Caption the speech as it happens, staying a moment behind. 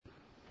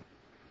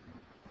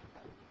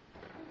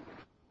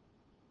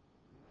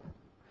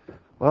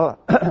Well,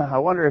 I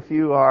wonder if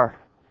you are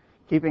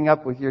keeping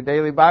up with your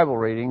daily Bible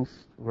readings.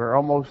 We're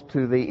almost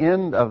to the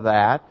end of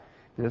that.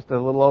 Just a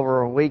little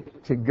over a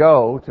week to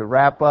go to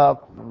wrap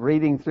up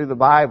reading through the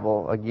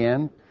Bible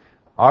again.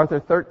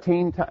 Arthur,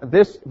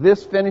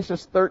 this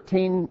finishes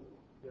 13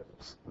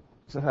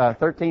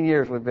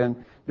 years we've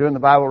been doing the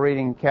Bible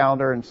reading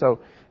calendar, and so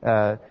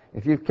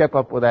if you've kept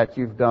up with that,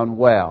 you've done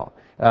well.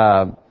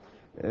 That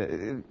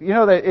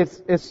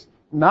it's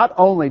not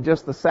only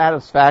just the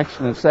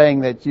satisfaction of saying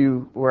that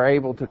you were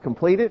able to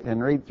complete it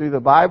and read through the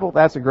Bible.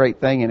 That's a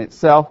great thing in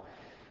itself.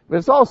 But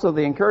it's also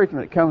the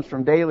encouragement that comes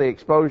from daily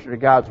exposure to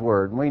God's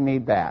Word, and we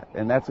need that,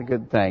 and that's a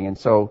good thing. And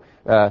so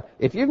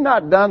if you've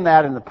not done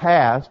that in the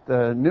past,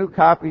 new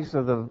copies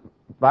of the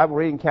Bible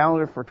reading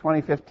calendar for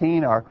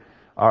 2015 are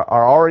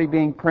already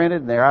being printed,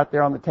 and they're out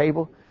there on the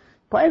table.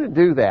 Plan to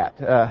do that.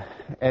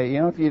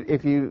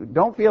 If you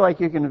don't feel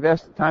like you can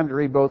invest the time to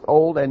read both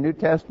Old and New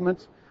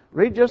Testaments,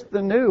 read just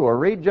the New or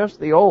read just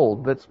the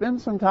Old, but spend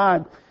some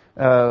time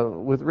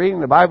with reading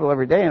the Bible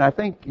every day, and I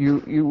think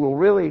you will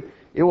really,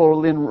 it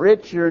will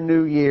enrich your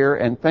new year,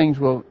 and things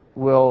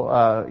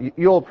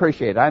you'll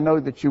appreciate it. I know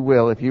that you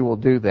will if you will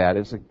do that.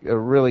 It's a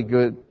really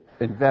good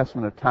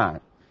investment of time.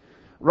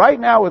 Right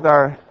now with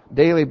our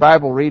daily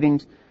Bible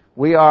readings,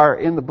 we are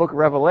in the book of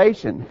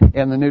Revelation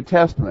in the New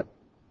Testament.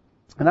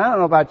 And I don't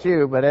know about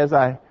you, but as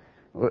I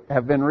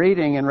have been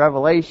reading in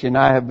Revelation,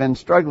 I have been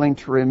struggling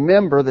to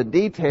remember the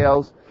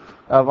details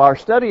of our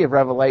study of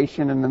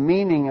Revelation and the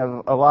meaning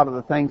of a lot of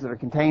the things that are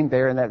contained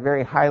there in that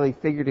very highly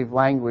figurative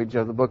language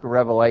of the book of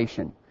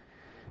Revelation.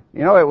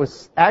 It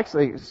was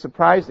actually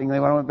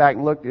surprisingly, when I went back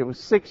and looked, it was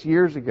 6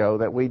 years ago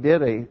that we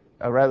did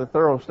a rather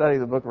thorough study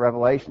of the book of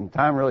Revelation.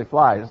 Time really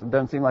flies. It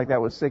doesn't seem like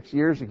that was 6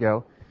 years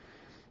ago.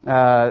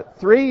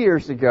 3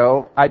 years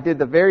ago, I did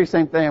the very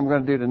same thing I'm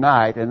going to do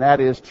tonight, and that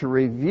is to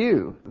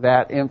review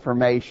that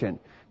information.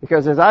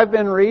 Because as I've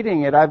been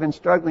reading it, I've been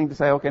struggling to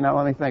say, okay, now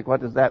let me think,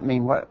 what does that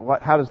mean?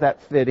 How does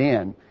that fit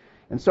in?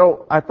 And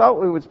so I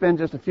thought we would spend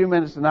just a few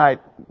minutes tonight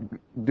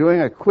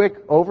doing a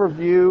quick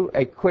overview,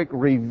 a quick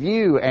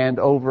review and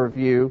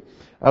overview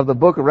of the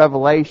book of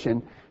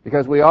Revelation,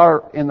 because we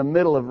are in the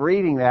middle of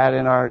reading that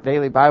in our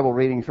daily Bible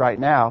readings right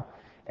now.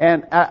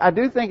 And I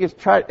do think it's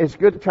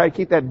good to try to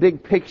keep that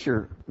big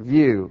picture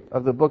view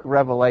of the book of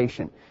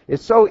Revelation.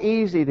 It's so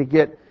easy to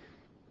get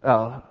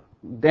lost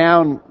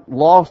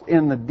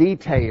in the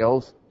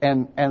details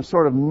and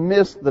sort of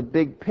miss the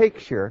big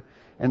picture.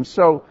 And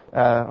so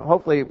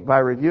hopefully by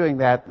reviewing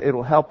that,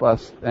 it'll help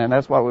us, and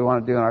that's what we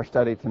want to do in our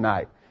study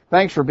tonight.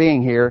 Thanks for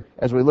being here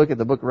as we look at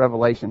the book of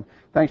Revelation.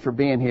 Thanks for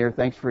being here.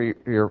 Thanks for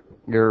your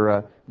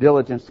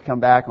diligence to come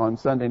back on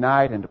Sunday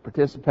night and to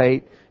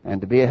participate and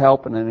to be a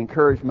help and an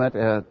encouragement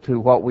to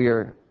what we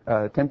are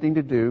attempting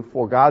to do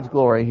for God's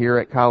glory here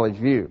at College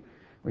View.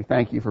 We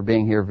thank you for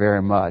being here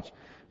very much.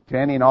 To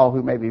any and all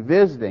who may be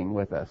visiting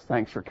with us,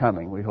 thanks for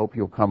coming. We hope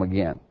you'll come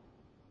again.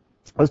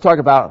 Let's talk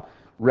about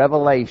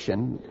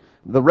Revelation.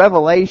 The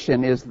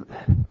revelation is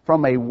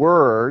from a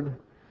word,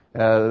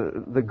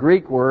 the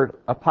Greek word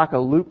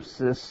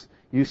apocalypsis.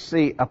 You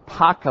see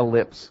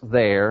apocalypse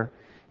there.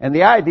 And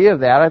the idea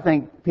of that, I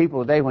think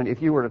people today,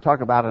 if you were to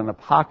talk about an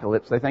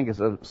apocalypse, they think it's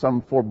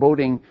some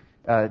foreboding,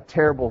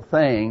 terrible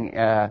thing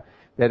that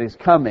is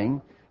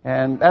coming.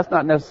 And that's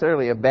not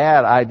necessarily a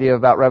bad idea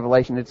about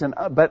Revelation.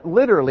 But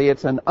literally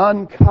it's an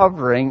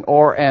uncovering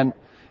or an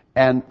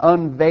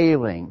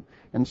unveiling.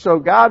 And so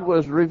God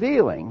was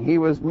revealing. He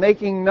was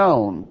making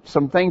known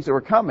some things that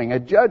were coming. A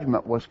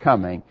judgment was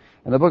coming.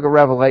 And the book of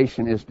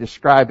Revelation is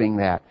describing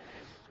that.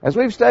 As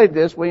we've studied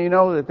this, we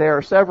know that there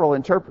are several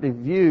interpretive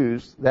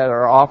views that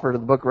are offered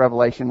in the book of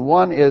Revelation.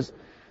 One is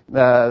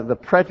the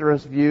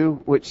preterist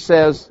view, which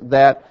says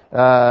that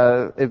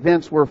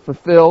events were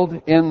fulfilled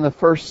in the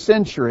first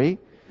century.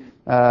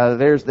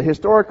 There's the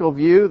historical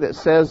view that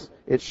says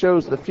it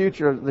shows the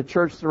future of the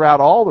church throughout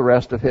all the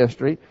rest of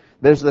history.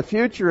 There's the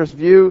futurist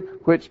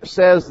view, which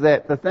says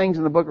that the things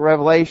in the book of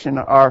Revelation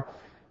are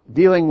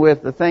dealing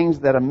with the things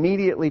that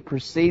immediately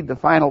precede the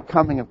final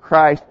coming of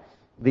Christ.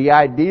 The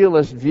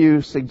idealist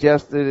view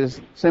suggests that it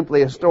is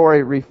simply a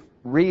story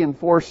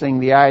reinforcing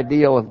the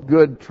ideal of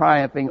good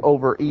triumphing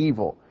over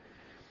evil.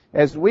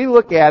 As we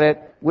look at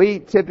it, we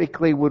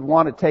typically would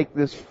want to take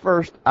this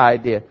first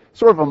idea,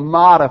 sort of a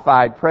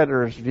modified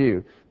preterist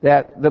view,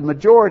 that the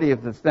majority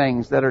of the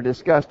things that are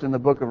discussed in the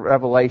book of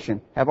Revelation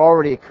have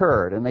already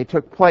occurred, and they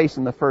took place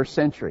in the first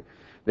century.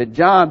 That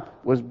John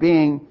was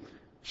being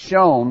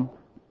shown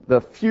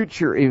the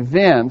future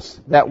events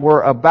that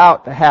were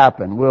about to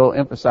happen. We'll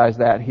emphasize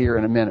that here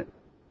in a minute.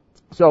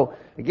 So,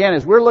 again,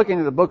 as we're looking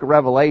at the book of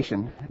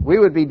Revelation, we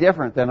would be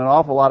different than an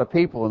awful lot of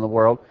people in the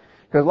world,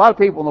 because a lot of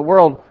people in the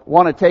world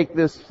want to take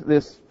this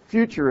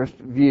futurist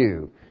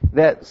view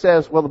that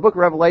says, well, the book of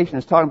Revelation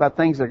is talking about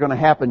things that are going to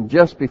happen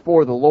just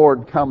before the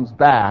Lord comes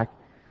back,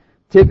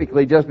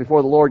 typically just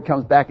before the Lord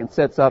comes back and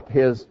sets up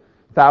His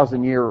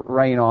 1,000-year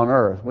reign on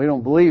earth. We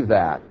don't believe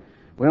that.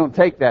 We don't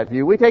take that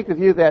view. We take the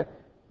view that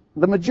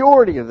the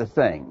majority of the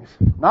things,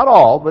 not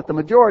all, but the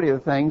majority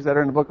of the things that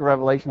are in the book of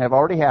Revelation have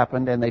already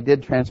happened, and they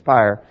did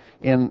transpire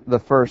in the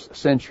first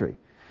century.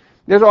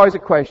 There's always a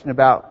question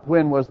about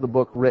when was the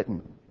book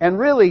written. And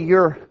really,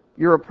 your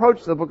approach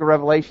to the book of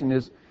Revelation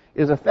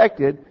is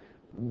affected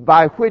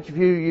by which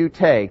view you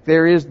take.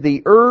 There is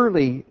the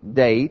early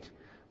date,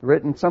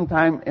 written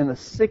sometime in the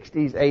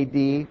 60s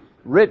A.D.,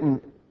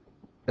 written,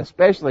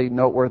 especially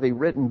noteworthy,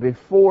 written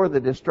before the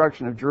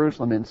destruction of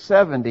Jerusalem in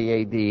 70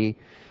 A.D.,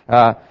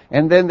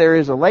 and then there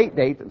is a late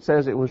date that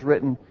says it was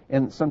written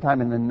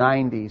sometime in the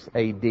 90s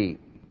A.D.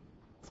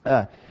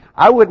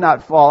 I would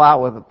not fall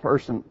out with a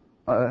person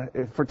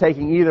for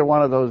taking either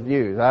one of those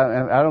views.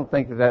 I don't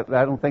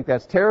think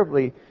that's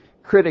terribly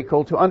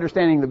critical to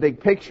understanding the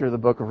big picture of the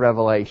book of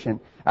Revelation.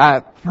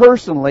 I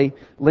personally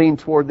lean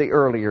toward the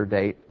earlier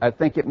date. I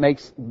think it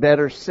makes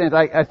better sense.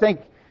 I think,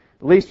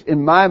 at least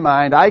in my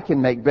mind, I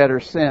can make better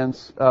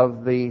sense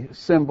of the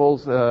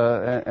symbols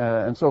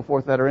and so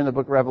forth that are in the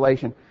book of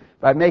Revelation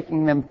by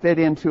making them fit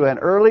into an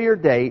earlier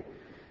date,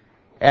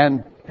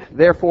 and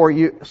therefore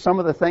some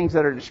of the things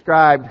that are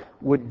described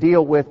would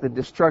deal with the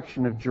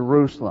destruction of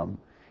Jerusalem.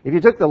 If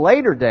you took the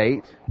later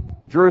date,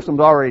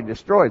 Jerusalem's already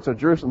destroyed, so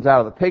Jerusalem's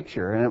out of the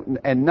picture,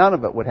 and none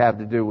of it would have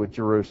to do with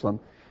Jerusalem.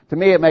 To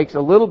me, it makes a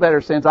little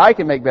better sense. I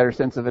can make better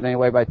sense of it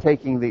anyway by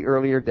taking the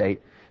earlier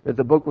date, that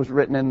the book was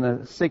written in the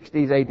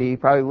 60s A.D.,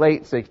 probably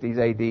late 60s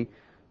A.D.,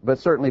 but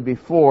certainly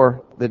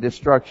before the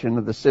destruction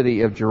of the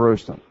city of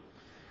Jerusalem.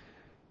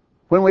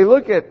 When we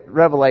look at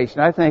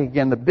Revelation, I think,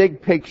 again, the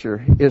big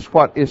picture is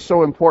what is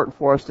so important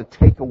for us to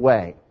take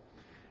away.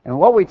 And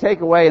what we take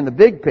away in the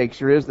big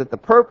picture is that the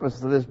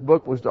purpose of this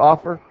book was to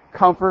offer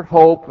comfort,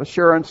 hope,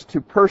 assurance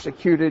to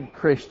persecuted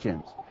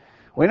Christians.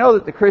 We know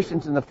that the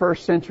Christians in the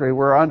first century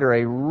were under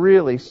a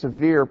really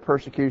severe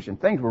persecution.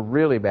 Things were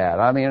really bad.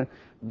 I mean,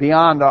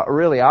 beyond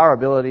really our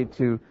ability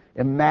to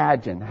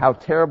imagine how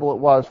terrible it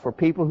was for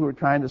people who were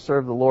trying to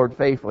serve the Lord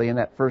faithfully in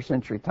that first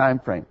century time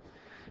frame.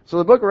 So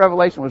the book of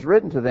Revelation was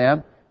written to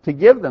them to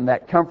give them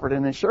that comfort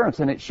and assurance.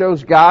 And it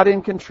shows God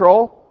in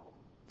control,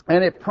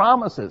 and it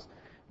promises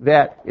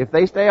that if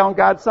they stay on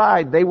God's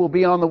side, they will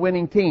be on the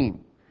winning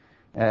team.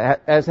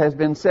 As has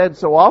been said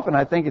so often,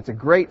 I think it's a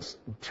great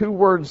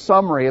two-word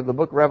summary of the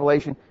book of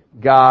Revelation: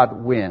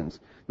 God wins.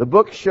 The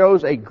book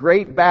shows a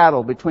great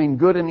battle between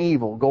good and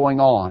evil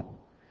going on.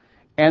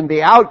 And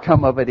the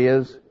outcome of it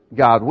is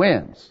God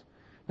wins.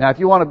 Now, if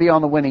you want to be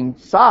on the winning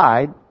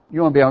side,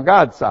 you want to be on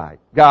God's side.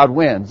 God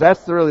wins.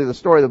 That's really the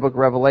story of the book of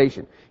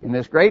Revelation. In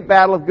this great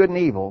battle of good and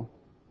evil,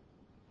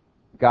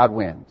 God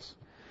wins.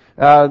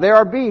 There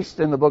are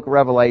beasts in the book of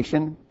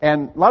Revelation,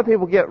 and a lot of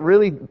people get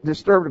really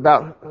disturbed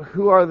about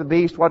who are the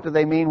beasts, what do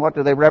they mean, what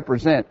do they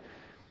represent.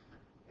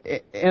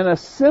 In a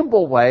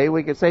simple way,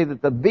 we could say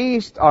that the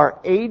beasts are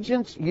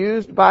agents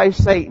used by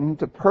Satan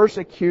to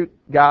persecute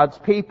God's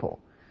people.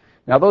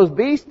 Now, those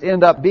beasts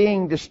end up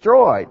being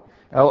destroyed,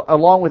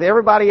 along with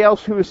everybody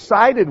else who is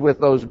sided with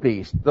those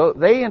beasts.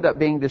 They end up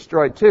being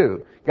destroyed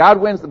too. God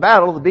wins the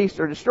battle, the beasts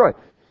are destroyed.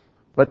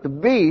 But the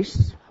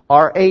beasts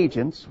are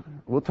agents.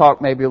 We'll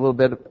talk maybe a little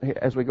bit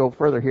as we go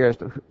further here as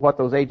to what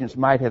those agents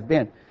might have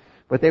been.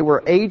 But they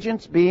were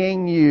agents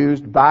being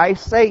used by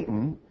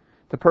Satan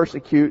to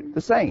persecute the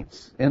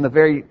saints. In the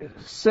very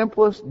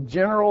simplest,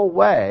 general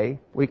way,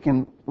 we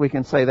can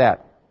say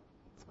that.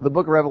 The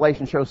book of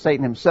Revelation shows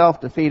Satan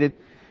himself defeated.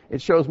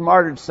 It shows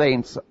martyred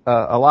saints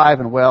alive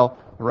and well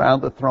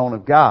around the throne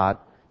of God.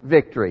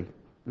 Victory.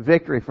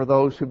 Victory for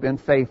those who've been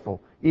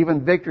faithful.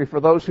 Even victory for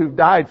those who've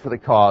died for the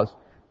cause.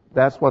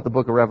 That's what the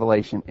book of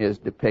Revelation is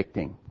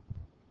depicting.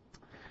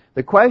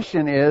 The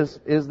question is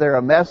there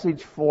a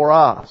message for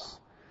us?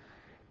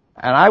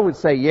 And I would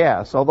say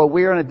yes. Although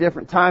we are in a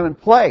different time and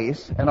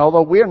place, and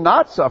although we are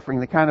not suffering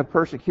the kind of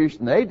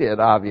persecution they did,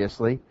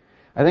 obviously,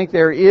 I think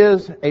there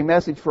is a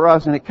message for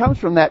us, and it comes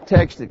from that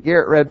text that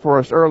Garrett read for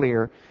us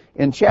earlier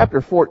in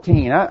chapter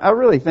 14. I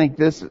really think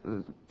this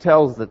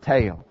tells the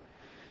tale.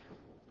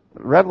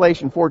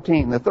 Revelation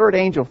 14, the third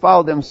angel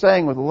followed them,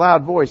 saying with a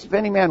loud voice, "If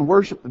any man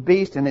worship the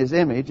beast in his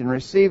image and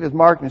receive his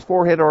mark in his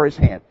forehead or his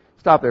hand."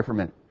 Stop there for a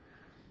minute.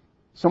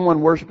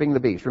 Someone worshiping the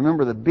beast.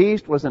 Remember, the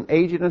beast was an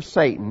agent of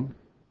Satan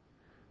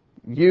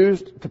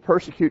used to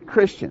persecute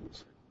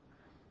Christians.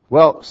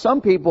 Well,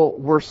 some people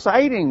were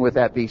siding with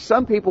that beast.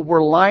 Some people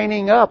were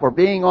lining up or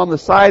being on the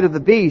side of the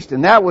beast,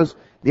 and that was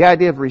the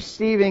idea of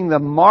receiving the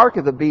mark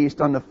of the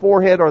beast on the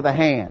forehead or the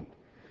hand.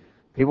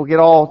 People get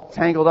all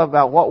tangled up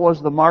about what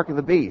was the mark of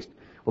the beast.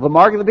 Well, the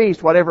mark of the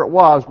beast, whatever it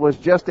was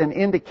just an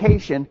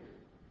indication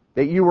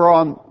that you were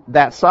on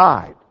that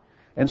side.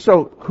 And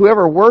so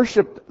whoever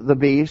worshipped the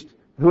beast,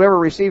 whoever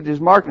received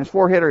his mark in his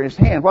forehead or his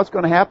hand, what's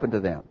going to happen to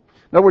them?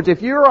 In other words,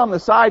 if you're on the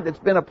side that's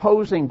been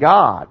opposing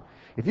God,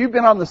 if you've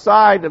been on the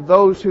side of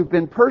those who've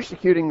been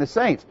persecuting the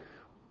saints,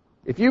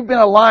 if you've been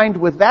aligned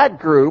with that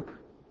group,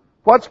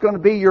 what's going to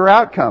be your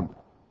outcome?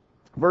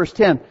 Verse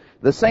 10,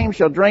 "The same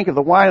shall drink of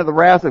the wine of the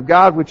wrath of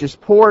God, which is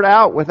poured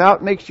out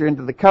without mixture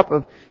into the cup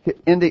of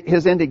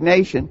his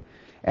indignation.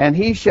 And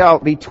he shall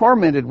be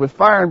tormented with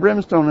fire and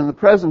brimstone in the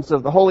presence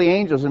of the holy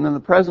angels and in the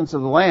presence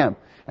of the Lamb.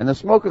 And the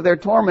smoke of their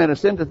torment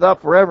ascendeth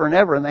up forever and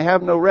ever, and they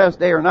have no rest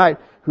day or night,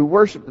 who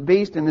worship the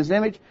beast in his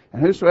image,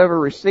 and whosoever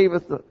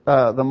receiveth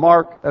the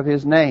mark of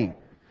his name.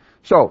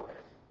 So,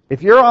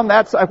 if you're on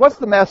that side, what's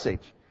the message?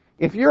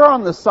 If you're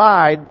on the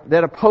side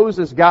that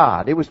opposes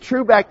God, it was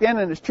true back then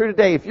and it's true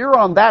today. If you're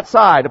on that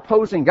side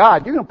opposing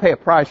God, you're going to pay a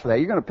price for that.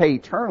 You're going to pay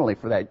eternally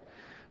for that,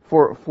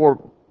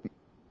 for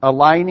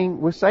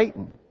aligning with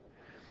Satan.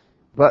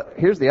 But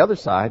here's the other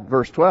side,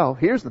 verse 12.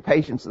 Here's the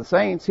patience of the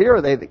saints. Here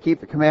are they that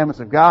keep the commandments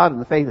of God and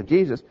the faith of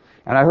Jesus.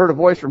 And I heard a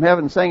voice from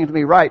heaven saying unto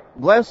me, Write,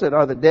 Blessed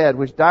are the dead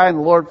which die in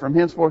the Lord from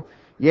henceforth.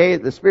 Yea,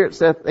 the Spirit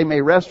saith they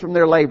may rest from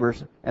their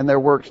labors, and their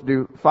works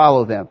do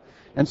follow them.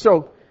 And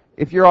so,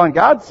 if you're on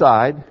God's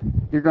side,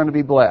 you're going to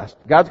be blessed.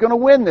 God's going to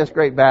win this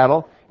great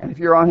battle, and if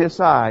you're on His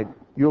side,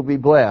 you'll be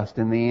blessed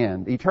in the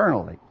end,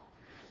 eternally.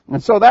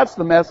 And so that's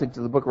the message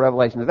of the book of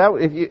Revelation.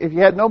 If you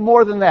had no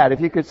more than that,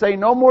 if you could say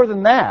no more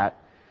than that,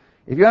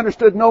 if you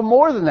understood no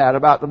more than that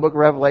about the book of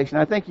Revelation,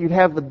 I think you'd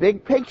have the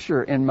big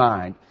picture in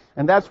mind.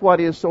 And that's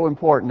what is so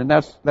important, and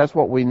that's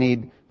what we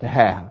need to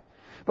have.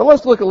 But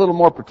let's look a little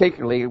more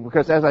particularly,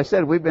 because as I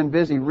said, we've been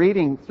busy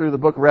reading through the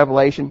book of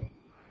Revelation.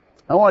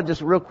 I want to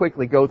just real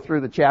quickly go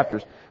through the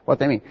chapters, what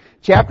they mean.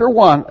 Chapter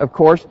 1, of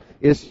course,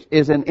 is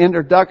an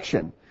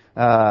introduction,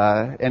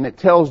 and it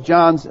tells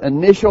John's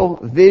initial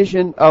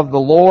vision of the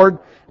Lord.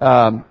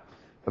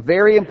 A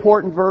very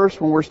important verse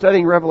when we're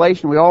studying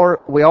Revelation.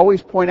 We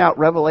always point out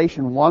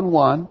Revelation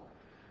 1:1,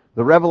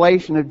 the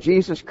revelation of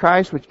Jesus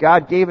Christ, which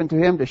God gave unto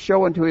Him to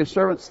show unto His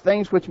servants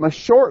things which must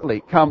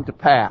shortly come to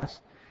pass.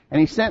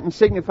 And He sent and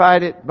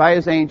signified it by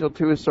His angel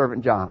to His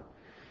servant John.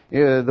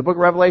 The book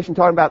of Revelation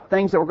talking about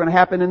things that were going to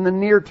happen in the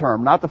near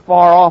term, not the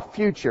far off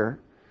future,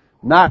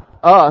 not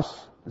us.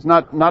 It's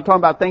not talking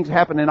about things that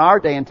happen in our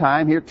day and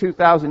time, here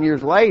 2,000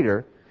 years later.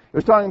 It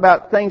was talking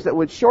about things that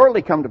would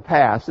shortly come to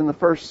pass in the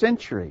first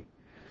century.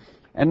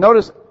 And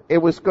notice, it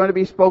was going to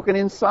be spoken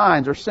in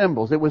signs or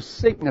symbols. It was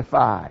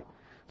signified.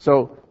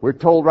 So, we're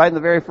told right in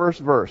the very first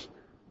verse,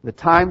 the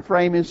time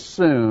frame is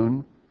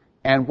soon,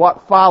 and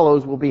what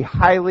follows will be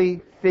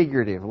highly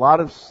figurative. A lot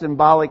of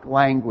symbolic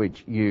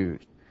language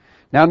used.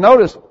 Now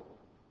notice,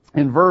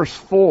 in verse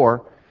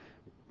 4,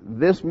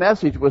 this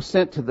message was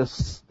sent to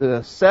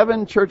the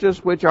 7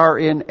 churches which are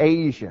in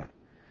Asia.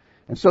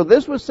 And so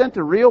this was sent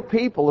to real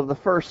people of the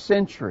first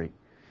century.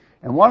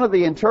 And one of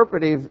the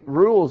interpretive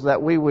rules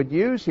that we would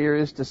use here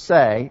is to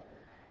say,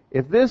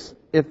 if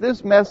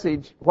this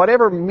message,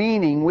 whatever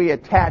meaning we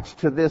attach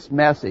to this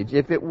message,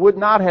 if it would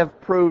not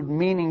have proved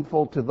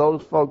meaningful to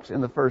those folks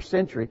in the first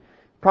century,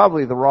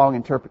 probably the wrong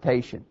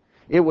interpretation.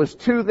 It was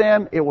to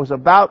them, it was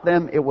about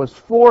them, it was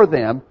for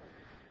them.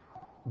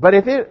 But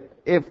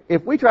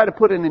if we try to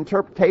put an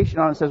interpretation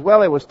on it and says,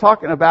 well, it was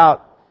talking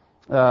about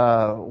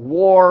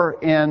war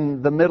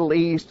in the Middle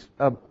East,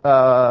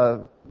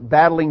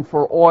 battling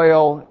for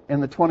oil in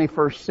the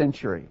 21st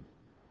century.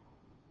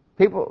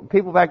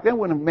 People back then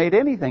wouldn't have made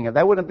anything of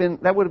that.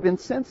 That would have been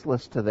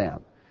senseless to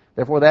them.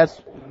 Therefore,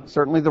 that's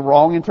certainly the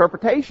wrong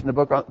interpretation to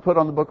put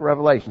on the book of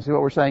Revelation. See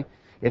what we're saying?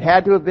 It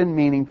had to have been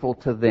meaningful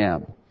to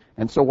them.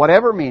 And so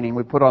whatever meaning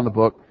we put on the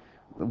book,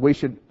 we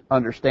should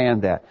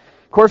understand that.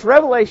 Of course,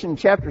 Revelation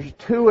chapters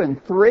 2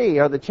 and 3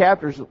 are the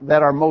chapters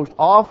that are most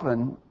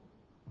often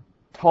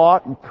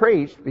taught and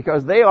preached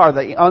because they are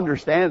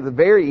the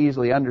very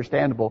easily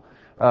understandable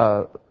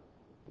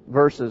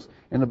verses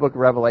in the book of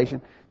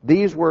Revelation.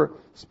 These were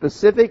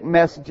specific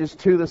messages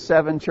to the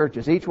 7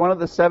 churches. Each one of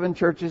the 7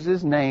 churches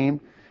is named,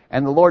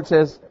 and the Lord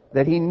says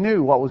that He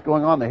knew what was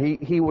going on there.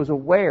 He was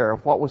aware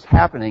of what was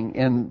happening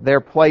in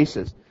their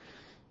places.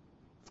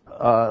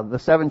 The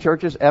 7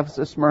 churches,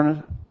 Ephesus,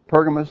 Smyrna,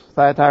 Pergamos,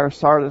 Thyatira,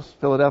 Sardis,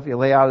 Philadelphia,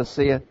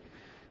 Laodicea.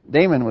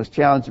 Damon was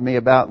challenging me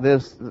about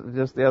this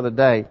just the other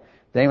day.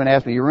 Damon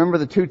asked me, you remember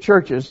the 2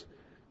 churches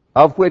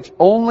of which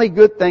only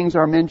good things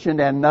are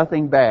mentioned and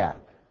nothing bad?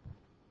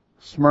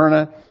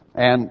 Smyrna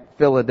and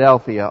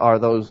Philadelphia are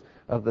those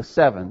of the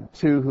 7.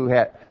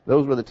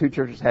 Those were the 2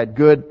 churches had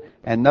good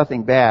and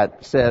nothing bad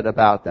said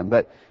about them.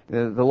 But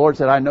the Lord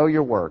said, I know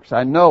your works.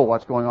 I know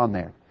what's going on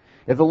there.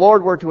 If the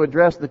Lord were to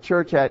address the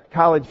church at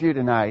College View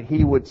tonight,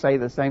 He would say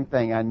the same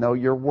thing. I know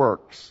your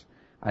works.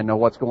 I know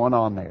what's going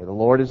on there. The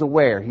Lord is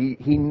aware.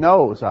 He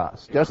knows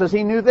us. Just as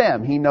He knew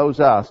them, He knows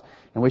us.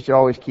 And we should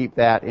always keep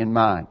that in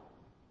mind.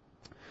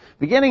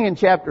 Beginning in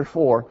chapter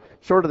 4,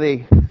 sort of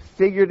the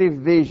figurative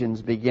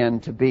visions begin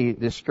to be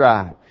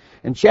described.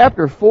 And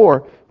chapter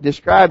 4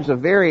 describes a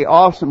very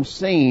awesome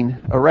scene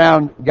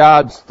around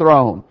God's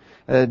throne.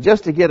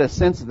 Just to get a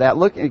sense of that,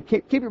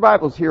 keep your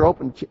Bibles here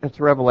open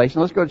to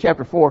Revelation. Let's go to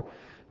chapter 4.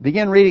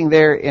 Begin reading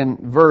there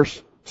in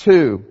verse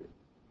 2.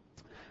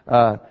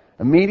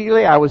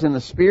 Immediately I was in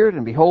the Spirit,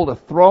 and behold, a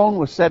throne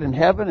was set in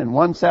heaven, and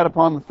one sat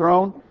upon the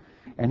throne.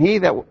 And he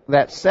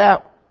that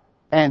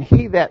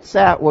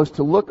sat was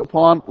to look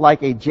upon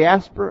like a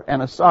jasper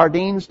and a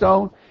sardine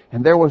stone,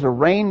 and there was a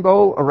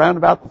rainbow around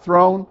about the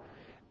throne,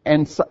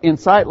 and in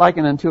sight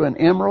likened unto an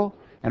emerald.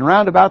 And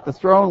round about the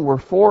throne were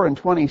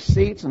 24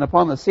 seats, and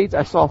upon the seats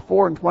I saw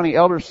 24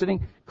 elders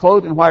sitting,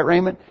 clothed in white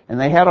raiment, and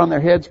they had on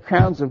their heads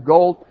crowns of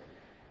gold.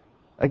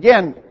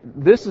 again,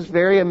 this is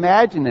very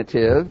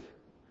imaginative,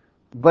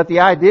 but the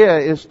idea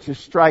is to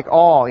strike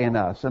awe in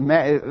us.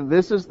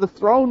 This is the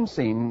throne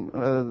scene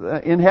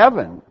in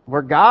heaven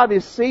where God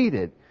is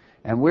seated,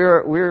 and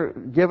we're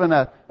given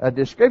a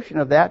description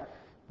of that.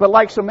 But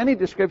like so many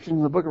descriptions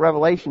in the book of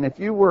Revelation, if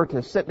you were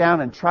to sit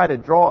down and try to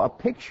draw a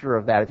picture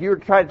of that, if you were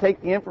to try to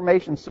take the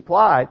information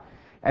supplied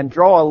and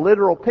draw a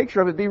literal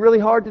picture of it, it'd be really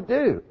hard to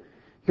do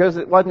because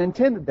it wasn't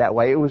intended that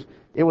way. It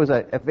was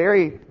a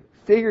very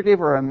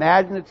figurative or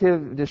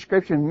imaginative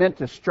description meant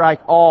to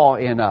strike awe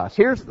in us.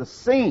 Here's the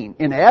scene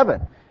in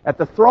heaven at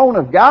the throne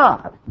of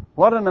God.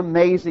 What an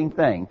amazing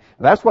thing.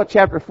 That's what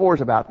chapter 4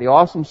 is about, the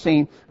awesome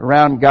scene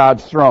around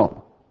God's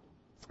throne.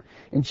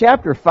 In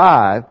chapter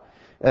 5,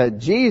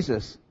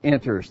 Jesus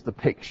enters the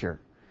picture.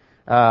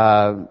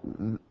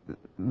 The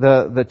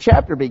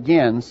chapter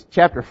begins,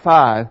 chapter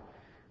 5,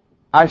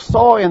 I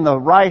saw in the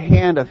right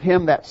hand of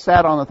him that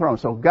sat on the throne.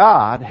 So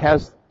God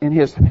has in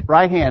his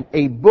right hand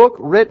a book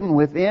written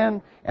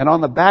within and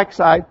on the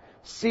backside,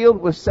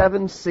 sealed with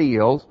 7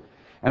 seals.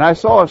 And I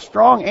saw a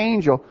strong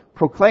angel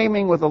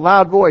proclaiming with a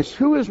loud voice,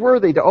 who is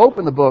worthy to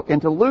open the book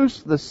and to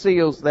loose the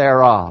seals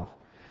thereof?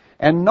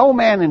 And no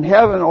man in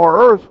heaven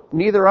or earth,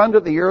 neither under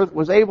the earth,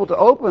 was able to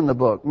open the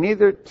book,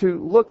 neither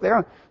to look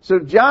thereon. So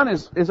John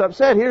is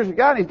upset. Here's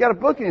God, he's got a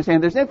book in his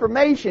hand. There's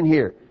information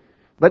here.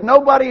 But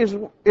nobody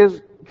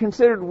is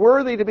considered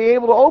worthy to be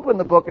able to open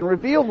the book and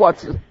reveal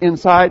what's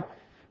inside.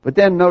 But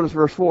then notice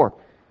verse 4.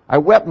 I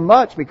wept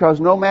much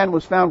because no man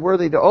was found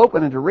worthy to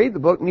open and to read the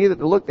book, neither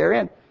to look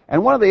therein.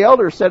 And one of the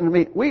elders said unto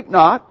me, weep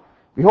not.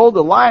 Behold,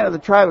 the Lion of the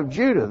tribe of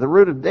Judah, the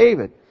root of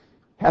David,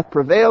 hath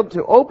prevailed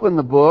to open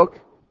the book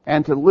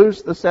and to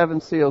loose the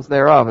 7 seals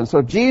thereof. And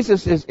so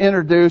Jesus is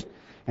introduced,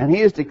 and he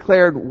is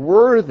declared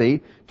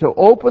worthy to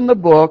open the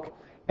book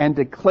and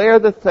declare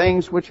the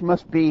things which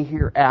must be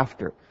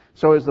hereafter.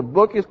 So as the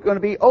book is going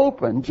to be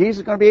opened,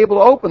 Jesus is going to be able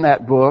to open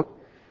that book.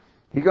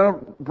 He's going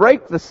to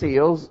break the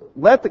seals,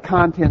 let the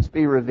contents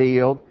be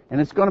revealed,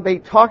 and it's going to be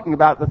talking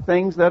about the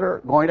things that are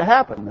going to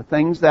happen, the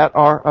things that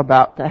are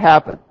about to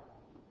happen.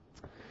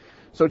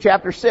 So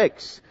chapter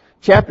 6.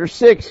 Chapter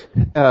 6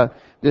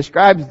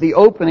 describes the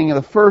opening of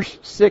the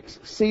first 6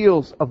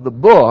 seals of the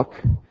book.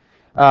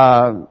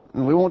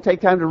 We won't take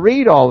time to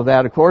read all of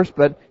that, of course,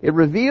 but it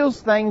reveals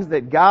things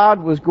that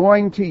God was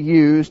going to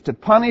use to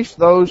punish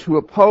those who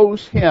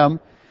oppose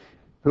Him,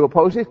 who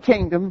oppose His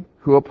kingdom,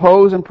 who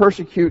oppose and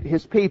persecute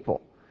His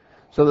people.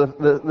 So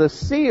the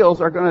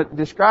seals are going to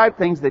describe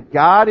things that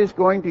God is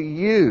going to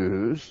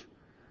use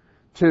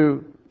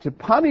to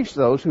punish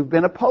those who've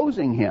been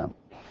opposing Him.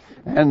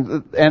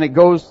 And it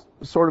goes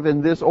sort of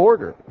in this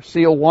order.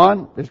 Seal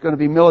 1, there's going to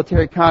be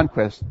military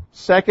conquest.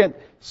 2nd,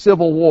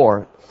 civil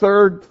war.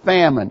 3rd,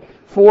 famine.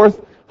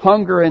 4th,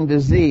 hunger and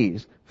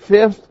disease.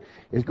 5th,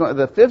 the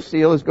 5th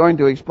seal is going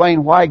to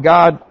explain why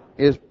God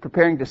is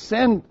preparing to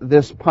send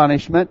this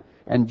punishment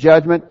and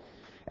judgment.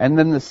 And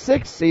then the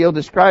 6th seal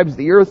describes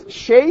the earth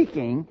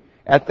shaking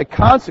at the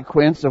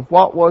consequence of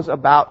what was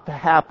about to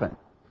happen.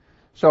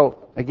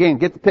 So, again,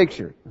 get the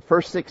picture. The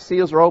first 6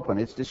 seals are open.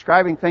 It's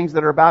describing things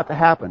that are about to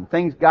happen,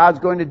 things God's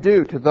going to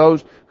do to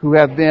those who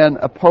have been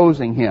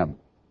opposing Him.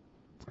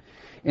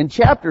 In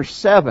chapter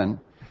 7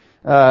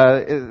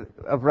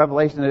 of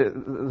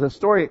Revelation, the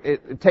story,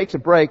 it takes a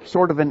break,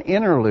 sort of an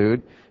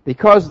interlude,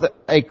 because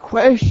a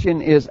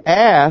question is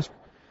asked,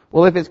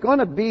 well, if it's going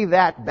to be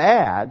that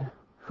bad,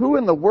 who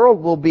in the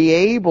world will be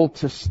able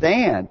to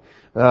stand?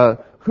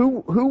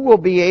 Who will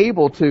be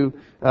able to...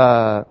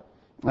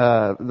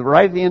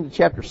 right at the end of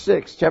chapter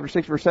 6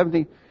 verse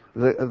 17,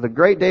 the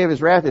great day of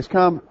His wrath has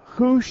come.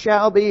 Who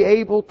shall be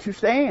able to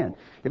stand?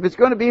 If it's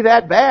going to be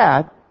that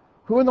bad,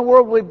 who in the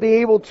world will be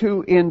able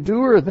to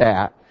endure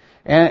that?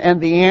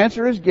 And the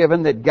answer is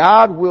given that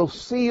God will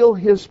seal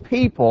His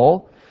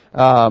people,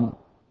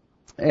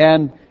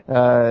 and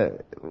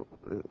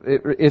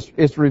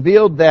it's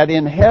revealed that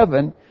in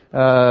heaven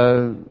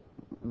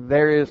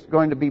there is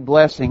going to be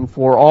blessing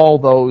for all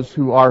those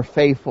who are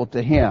faithful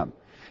to Him.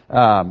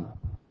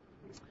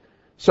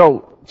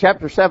 So,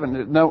 chapter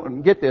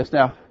 7, get this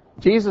now.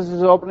 Jesus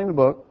is opening the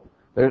book.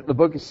 The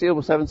book is sealed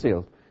with 7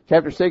 seals.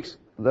 Chapter 6,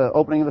 the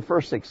opening of the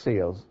first 6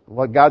 seals.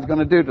 What God's going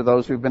to do to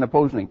those who've been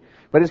opposing.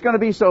 But it's going to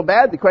be so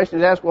bad, the question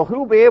is asked, well, who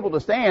will be able to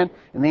stand?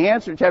 And the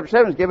answer in chapter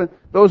 7 is given,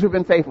 those who've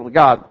been faithful to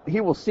God.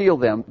 He will seal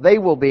them. They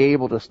will be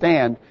able to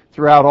stand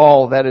throughout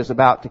all that is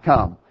about to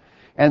come.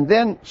 And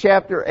then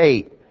chapter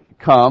 8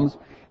 comes,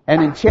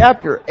 and in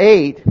chapter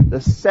 8, the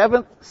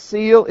 7th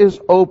seal is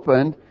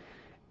opened,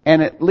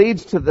 and it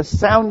leads to the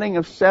sounding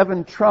of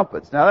 7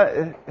 trumpets.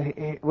 Now,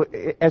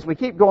 as we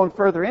keep going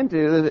further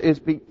into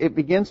it, it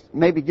begins to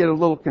maybe get a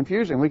little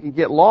confusing. We can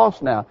get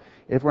lost now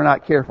if we're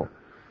not careful.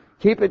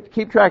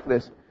 Keep track of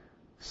this.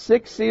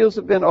 6 seals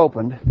have been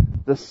opened.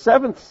 The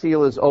 7th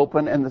seal is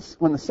open, and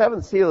when the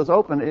 7th seal is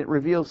open, it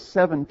reveals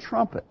 7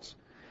 trumpets.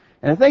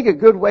 And I think a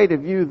good way to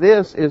view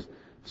this is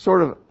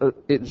sort of,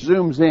 it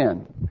zooms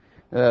in.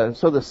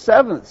 So the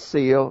 7th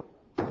seal,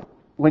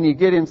 when you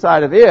get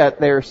inside of it,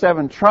 there are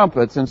 7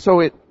 trumpets, and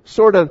so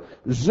sort of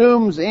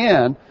zooms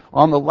in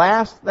on the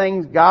last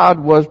things God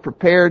was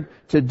prepared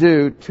to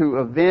do to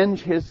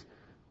avenge His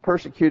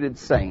persecuted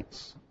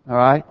saints. All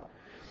right?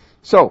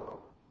 So,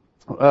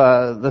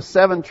 the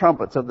 7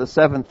 trumpets of the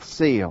 7th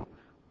seal.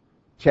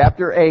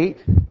 Chapter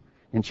 8.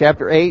 In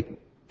chapter 8,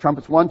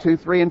 trumpets 1, 2,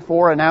 3, and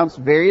 4 announce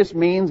various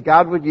means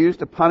God would use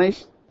to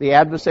punish the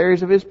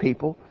adversaries of His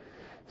people.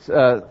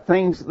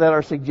 Things that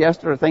are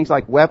suggested are things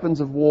like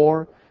weapons of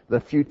war, the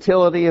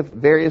futility of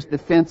various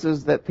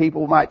defenses that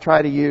people might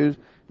try to use,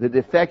 the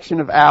defection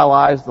of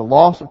allies, the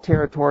loss of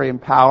territory and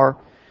power.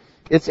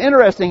 It's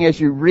interesting as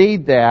you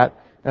read that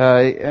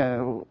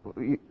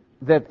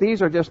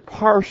these are just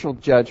partial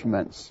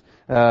judgments.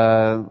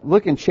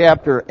 Look in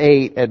chapter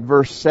 8 at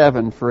verse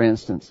 7, for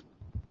instance.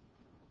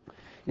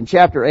 In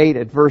chapter 8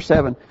 at verse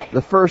 7,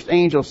 the first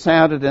angel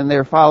sounded, and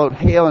there followed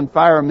hail and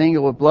fire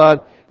mingled with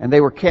blood, and they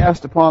were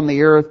cast upon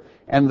the earth,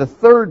 and the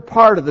third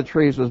part of the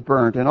trees was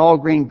burnt, and all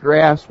green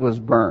grass was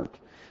burnt.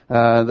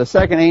 The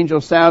second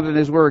angel sounded,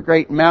 as were a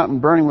great mountain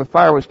burning with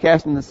fire was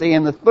cast in the sea,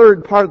 and the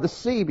third part of the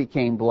sea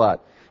became blood.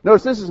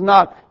 Notice this is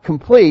not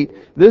complete.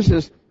 This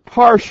is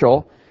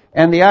partial.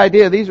 And the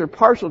idea, these are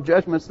partial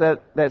judgments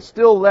that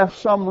still left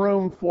some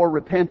room for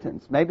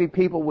repentance. Maybe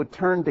people would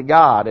turn to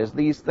God as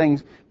these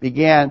things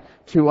began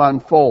to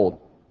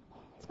unfold.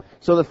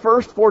 So the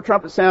first 4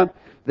 trumpets sound,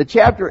 the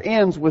chapter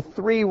ends with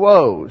 3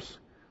 woes.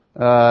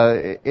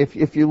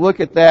 If you look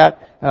at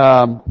that,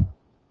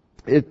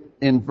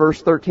 in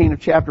verse 13 of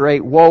chapter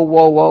 8, woe,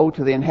 woe, woe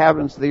to the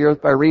inhabitants of the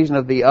earth by reason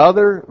of the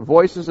other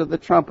voices of the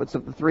trumpets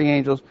of the 3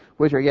 angels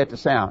which are yet to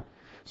sound.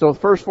 So the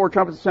first 4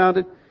 trumpets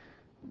sounded,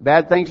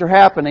 bad things are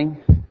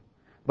happening,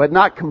 but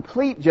not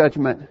complete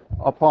judgment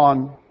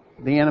upon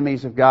the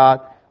enemies of God,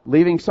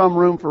 leaving some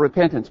room for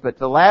repentance. But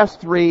the last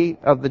 3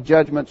 of the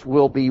judgments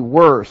will be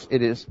worse,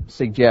 it is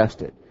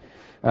suggested.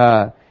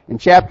 In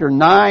chapter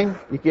 9,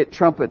 you get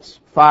trumpets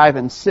 5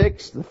 and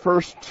 6, the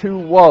first 2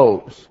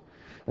 woes.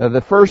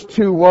 The first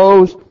 2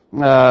 woes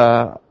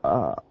are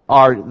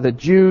the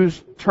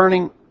Jews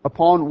turning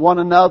upon one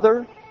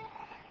another,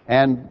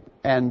 and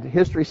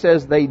history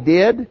says they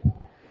did.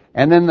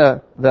 And then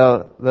the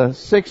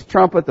 6th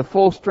trumpet, the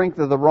full strength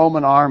of the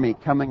Roman army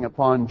coming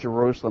upon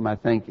Jerusalem, I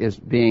think, is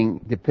being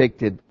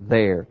depicted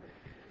there.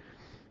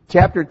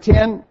 Chapter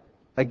 10,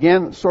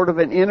 again, sort of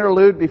an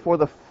interlude before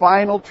the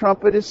final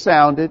trumpet is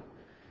sounded.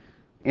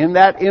 In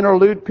that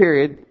interlude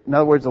period, in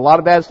other words, a lot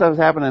of bad stuff has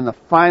happened, and the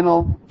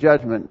final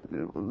judgment,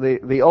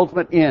 the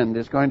ultimate end,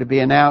 is going to be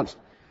announced.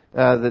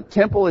 The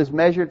temple is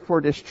measured for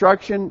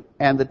destruction,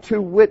 and the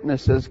 2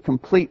 witnesses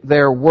complete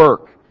their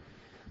work.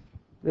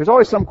 There's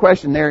always some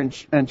question there in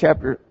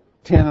chapter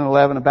 10 and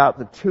 11 about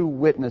the 2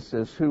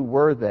 witnesses. Who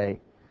were they?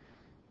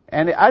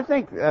 And I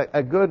think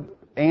a good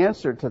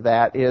answer to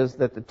that is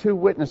that the 2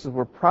 witnesses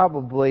were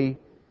probably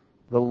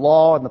the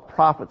law and the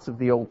prophets of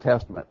the Old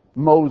Testament.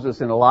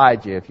 Moses and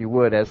Elijah, if you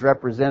would, as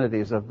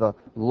representatives of the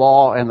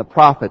law and the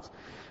prophets.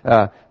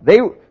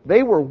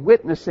 They were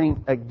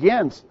witnessing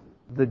against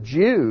the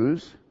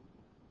Jews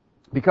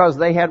because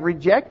they had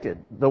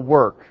rejected the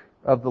work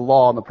of the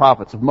law and the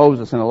prophets of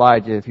Moses and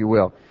Elijah, if you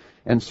will.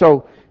 And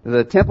so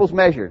the temple's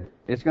measured.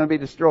 It's going to be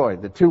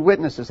destroyed. The 2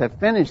 witnesses have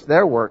finished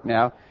their work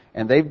now,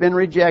 and they've been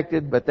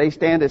rejected, but they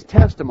stand as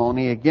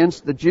testimony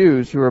against the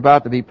Jews who are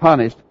about to be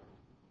punished.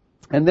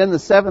 And then the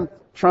 7th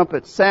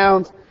trumpet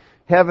sounds.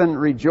 Heaven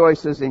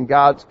rejoices in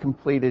God's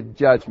completed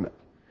judgment.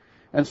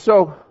 And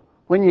so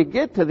when you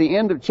get to the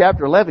end of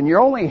chapter 11,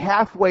 you're only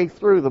halfway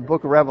through the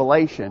book of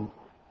Revelation,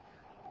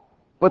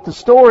 but the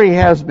story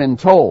has been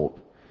told.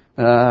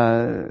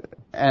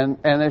 And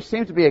there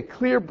seems to be a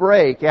clear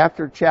break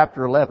after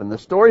chapter 11. The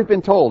story's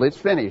been told. It's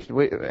finished.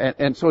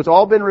 And so it's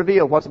all been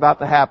revealed what's about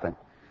to happen.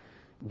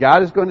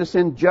 God is going to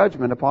send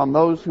judgment upon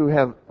those who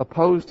have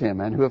opposed Him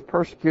and who have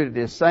persecuted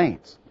His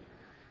saints.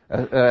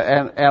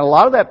 And a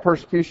lot of that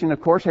persecution, of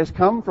course, has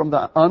come from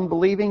the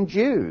unbelieving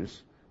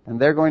Jews. And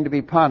they're going to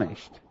be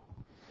punished.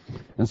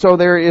 And so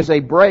there is a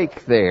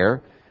break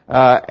there.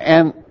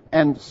 And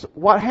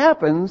what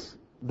happens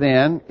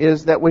then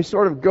is that we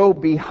sort of go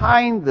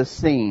behind the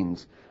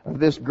scenes of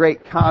this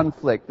great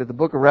conflict that the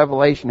book of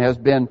Revelation has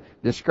been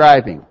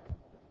describing.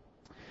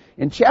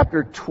 In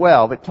chapter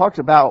 12, it talks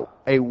about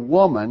a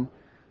woman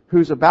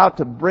who's about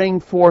to bring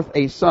forth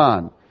a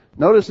son.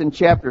 Notice in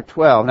chapter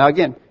 12. Now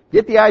again,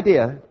 get the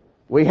idea.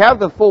 We have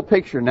the full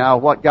picture now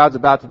of what God's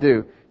about to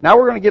do. Now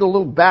we're going to get a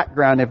little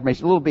background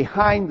information, a little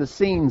behind the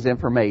scenes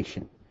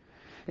information.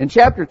 In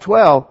chapter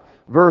 12,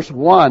 verse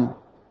 1,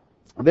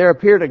 there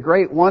appeared a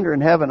great wonder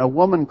in heaven, a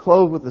woman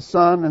clothed with the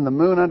sun and the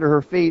moon under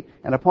her feet,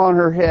 and upon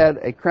her head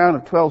a crown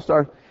of 12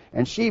 stars.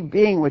 And she,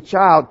 being with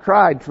child,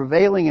 cried,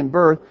 travailing in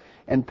birth,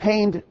 and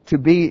pained to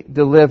be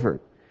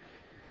delivered.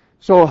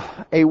 So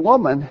a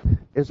woman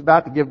is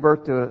about to give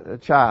birth to a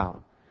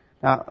child.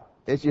 Now,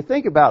 as you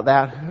think about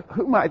that,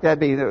 who might that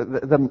be?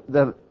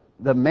 The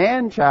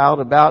man-child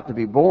about to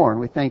be born,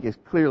 we think, is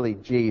clearly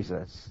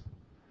Jesus.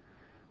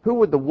 Who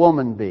would the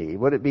woman be?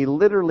 Would it be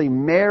literally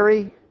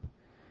Mary?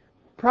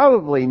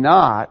 Probably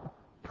not.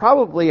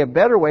 Probably a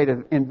better way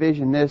to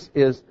envision this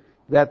is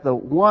that the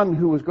one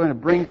who was going to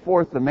bring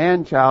forth the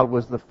man-child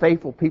was the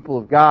faithful people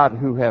of God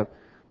who have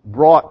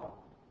brought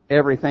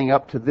everything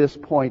up to this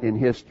point in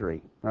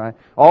history, right?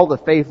 All the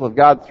faithful of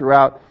God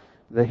throughout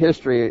the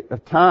history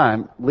of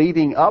time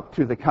leading up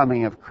to the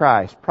coming of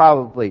Christ,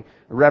 probably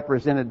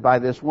represented by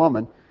this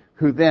woman,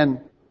 who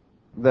then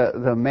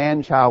the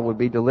man-child would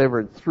be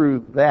delivered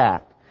through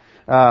that.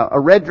 A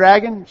red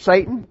dragon,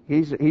 Satan,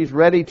 he's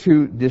ready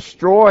to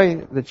destroy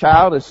the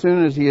child as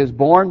soon as he is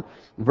born.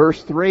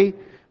 Verse 3,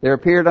 there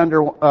appeared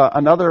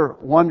another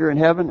wonder in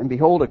heaven, and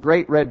behold, a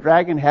great red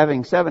dragon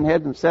having 7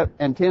 heads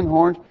and 10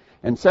 horns,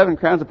 and 7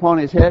 crowns upon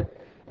his head,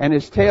 and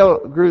his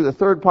tail drew the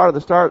third part of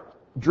the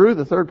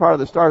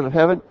stars of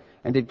heaven,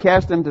 and did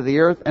cast them to the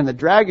earth. And the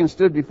dragon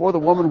stood before the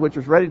woman which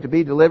was ready to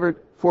be delivered,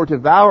 for to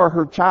devour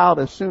her child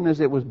as soon as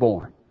it was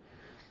born.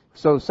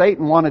 So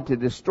Satan wanted to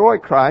destroy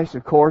Christ,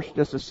 of course,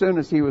 just as soon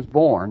as he was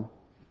born.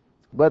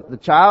 But the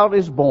child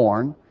is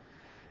born,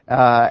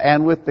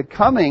 and with the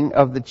coming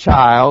of the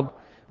child,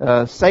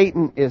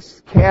 Satan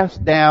is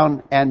cast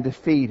down and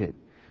defeated.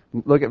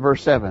 Look at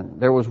verse 7.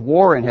 There was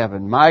war in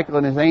heaven. Michael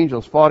and his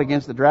angels fought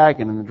against the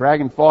dragon, and the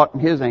dragon fought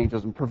and his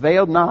angels, and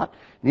prevailed not.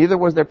 Neither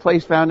was their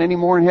place found any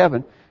more in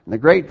heaven. And the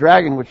great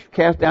dragon which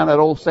cast down that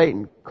old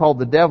Satan, called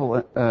the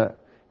devil, the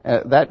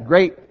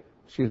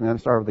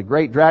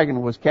great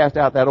dragon was cast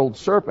out, that old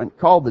serpent,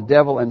 called the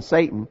devil and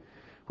Satan,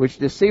 which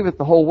deceiveth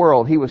the whole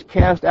world. He was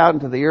cast out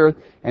into the earth,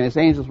 and his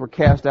angels were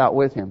cast out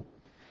with him.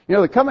 You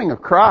know, the coming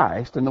of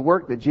Christ and the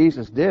work that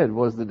Jesus did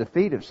was the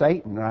defeat of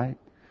Satan, right?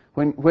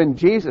 When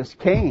Jesus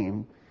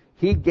came,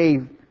 He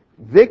gave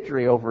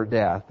victory over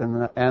death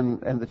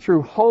and the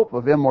true hope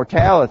of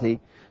immortality.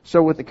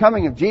 So with the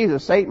coming of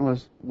Jesus, Satan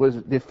was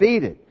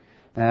defeated.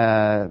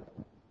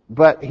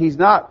 But he's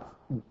not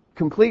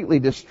completely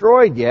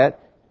destroyed yet,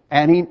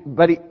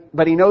 but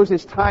he knows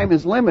his time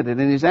is limited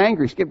and he's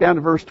angry. Skip down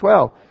to verse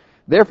 12.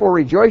 Therefore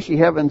rejoice, ye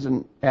heavens,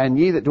 and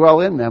ye that dwell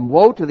in them.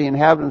 Woe to the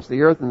inhabitants of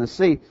the earth and the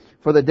sea,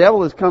 for the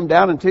devil is come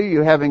down unto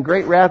you, having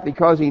great wrath,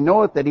 because he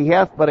knoweth that he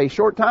hath but a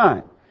short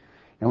time.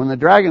 And when the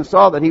dragon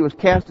saw that he was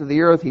cast to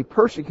the earth, he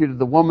persecuted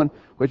the woman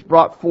which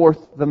brought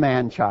forth the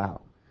man-child.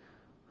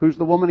 Who's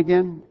the woman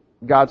again?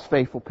 God's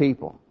faithful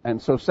people.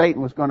 And so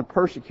Satan was going to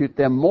persecute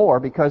them more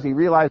because he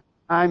realized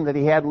the time that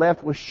he had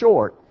left was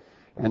short.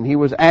 And he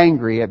was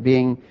angry at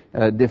being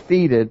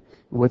defeated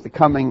with the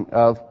coming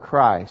of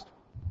Christ.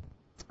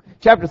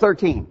 Chapter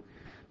 13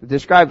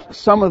 describes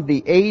some of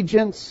the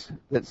agents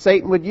that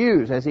Satan would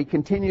use as he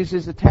continues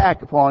his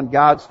attack upon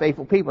God's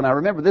faithful people. Now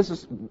remember, this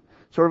is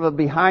sort of a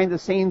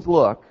behind-the-scenes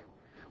look.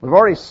 We've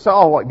already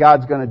saw what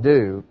God's going to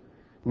do.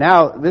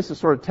 Now this is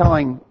sort of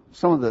telling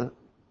some of the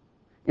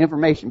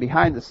information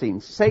behind the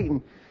scenes.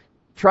 Satan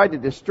tried to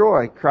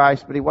destroy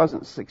Christ, but he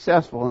wasn't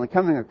successful. And the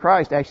coming of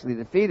Christ actually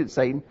defeated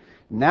Satan.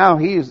 Now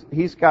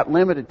he's got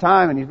limited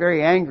time, and he's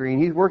very angry,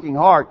 and he's working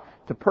hard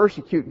to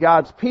persecute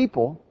God's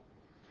people.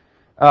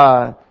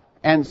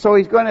 And so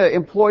he's going to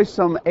employ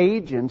some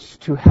agents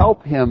to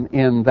help him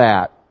in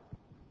that.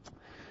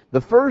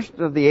 The first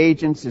of the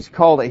agents is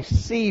called a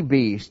sea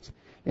beast.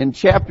 In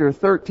chapter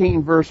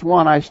 13, verse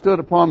 1, I stood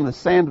upon the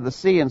sand of the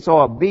sea and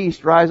saw a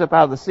beast rise up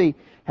out of the sea,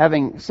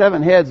 having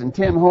 7 heads and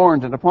 10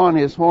 horns, and upon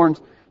his horns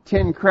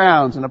 10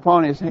 crowns, and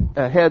upon his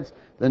heads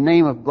the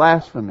name of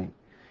blasphemy.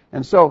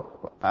 And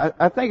so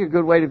I think a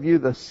good way to view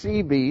the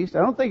sea beast,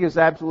 I don't think it's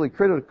absolutely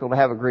critical to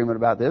have agreement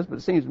about this, but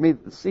it seems to me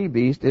that the sea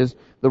beast is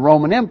the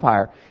Roman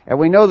Empire. And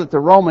we know that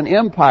the Roman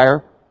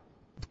Empire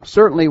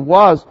certainly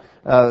was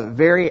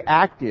very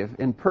active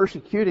in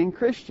persecuting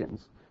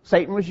Christians.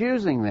 Satan was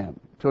using them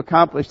to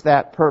accomplish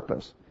that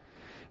purpose.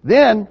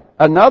 Then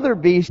another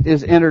beast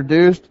is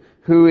introduced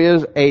who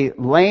is a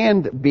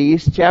land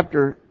beast.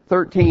 Chapter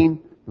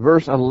 13,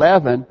 verse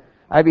 11.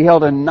 I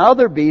beheld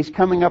another beast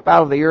coming up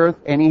out of the earth,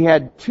 and he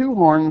had 2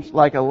 horns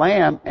like a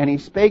lamb, and he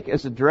spake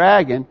as a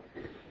dragon,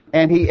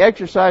 and he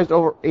exercised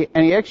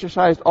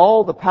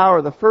all the power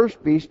of the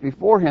first beast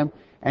before him,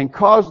 and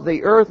caused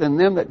the earth and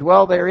them that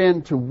dwell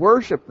therein to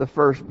worship the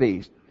first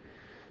beast.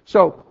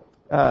 So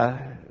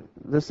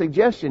the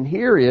suggestion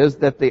here is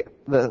that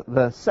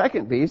the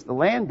second beast, the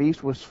land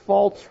beast, was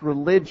false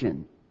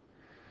religion.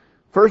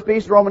 First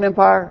beast, Roman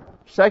Empire.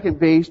 Second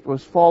beast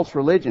was false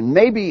religion.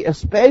 Maybe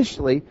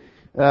especially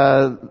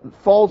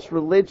false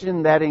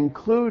religion that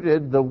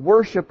included the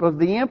worship of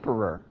the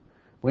emperor.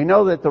 We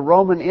know that the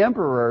Roman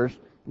emperors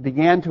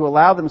began to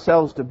allow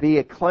themselves to be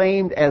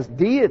acclaimed as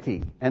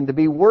deity and to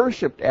be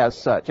worshipped as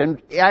such,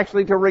 and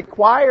actually to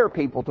require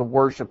people to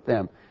worship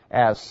them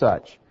as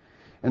such.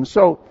 And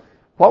so,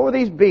 what were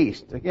these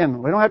beasts?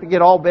 Again, we don't have to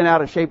get all bent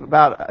out of shape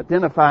about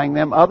identifying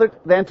them, other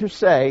than to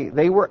say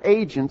they were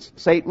agents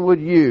Satan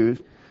would use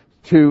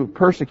to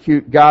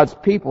persecute God's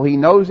people. He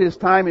knows his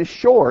time is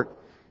short,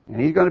 and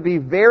he's going to be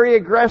very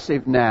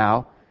aggressive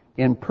now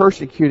in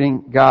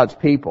persecuting God's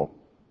people.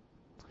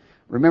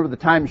 Remember, the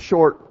time's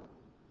short,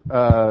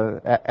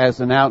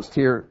 as announced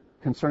here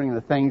concerning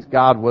the things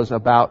God was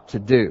about to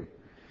do.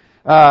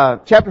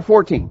 Chapter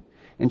 14.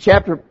 In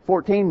chapter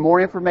 14, more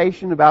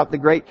information about the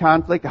great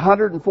conflict.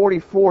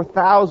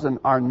 144,000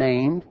 are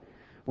named.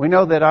 We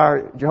know that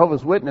our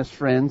Jehovah's Witness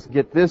friends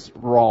get this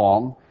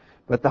wrong,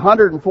 but the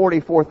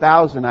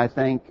 144,000, I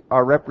think,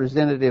 are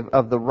representative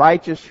of the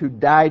righteous who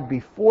died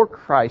before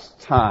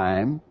Christ's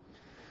time.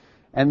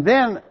 And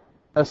then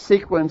a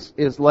sequence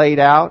is laid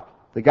out.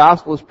 The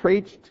gospel is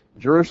preached.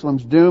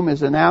 Jerusalem's doom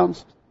is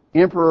announced.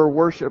 Emperor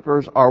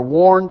worshippers are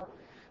warned.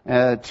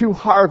 Two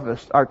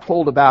harvests are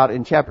told about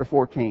in chapter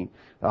 14.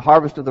 The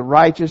harvest of the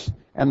righteous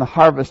and the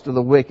harvest of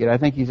the wicked. I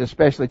think he's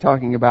especially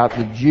talking about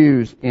the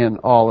Jews in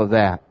all of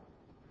that.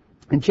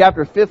 In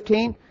chapter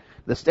 15,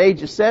 the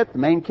stage is set. The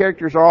main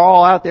characters are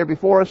all out there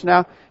before us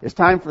now. It's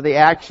time for the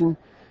action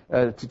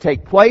to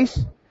take place.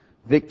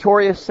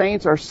 Victorious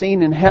saints are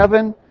seen in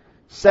heaven.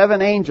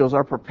 7 angels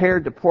are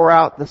prepared to pour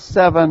out the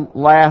 7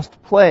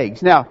 last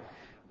plagues. Now,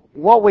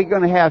 what we're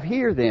going to have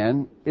here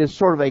then is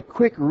sort of a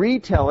quick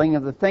retelling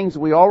of the things that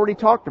we already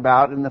talked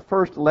about in the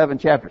first 11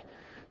 chapters.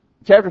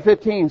 Chapter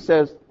 15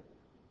 says,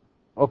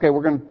 okay,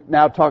 we're going to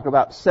now talk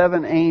about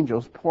 7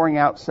 angels pouring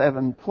out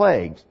 7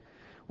 plagues.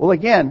 Well,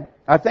 again,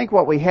 I think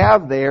what we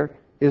have there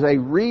is a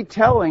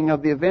retelling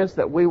of the events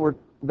that we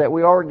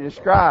already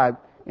described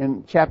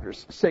in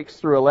chapters 6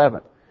 through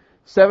 11.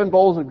 7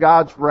 bowls of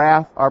God's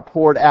wrath are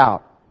poured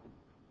out.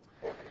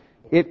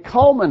 It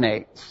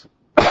culminates,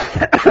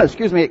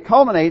 it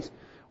culminates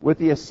with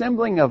the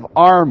assembling of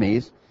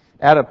armies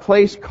at a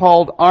place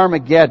called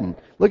Armageddon.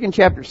 Look in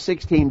chapter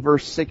 16,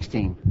 verse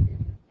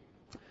 16.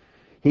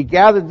 He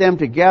gathered them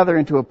together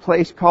into a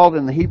place called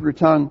in the Hebrew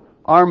tongue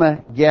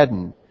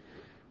Armageddon.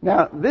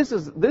 Now, this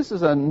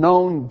is a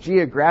known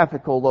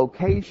geographical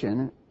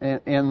location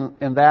in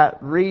that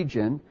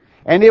region,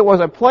 and it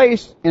was a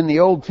place in the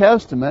Old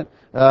Testament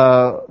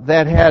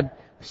that had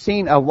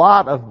seen a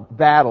lot of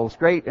battles.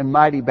 Great and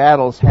mighty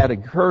battles had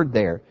occurred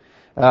there.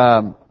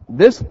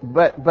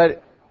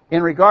 But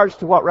in regards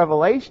to what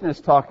Revelation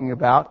is talking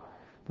about,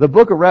 the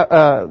book of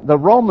the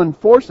Roman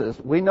forces,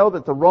 we know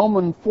that the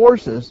Roman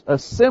forces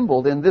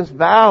assembled in this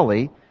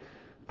valley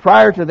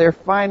prior to their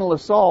final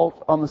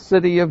assault on the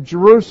city of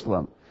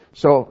Jerusalem.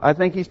 So I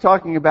think he's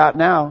talking about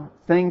now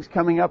things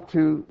coming up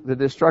to the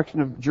destruction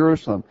of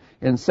Jerusalem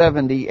in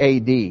 70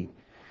 A.D.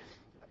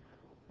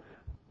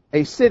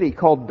 A city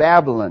called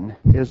Babylon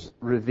is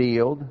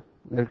revealed.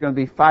 There's going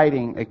to be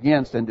fighting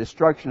against and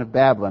destruction of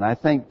Babylon. I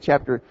think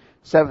chapter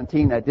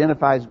 17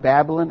 identifies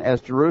Babylon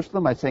as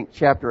Jerusalem. I think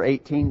chapter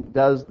 18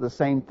 does the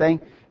same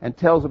thing and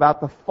tells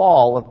about the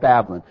fall of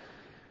Babylon.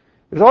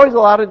 There's always a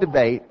lot of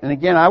debate, and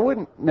again, I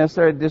wouldn't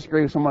necessarily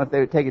disagree with someone if they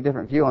would take a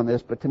different view on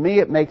this, but to me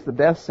it makes the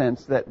best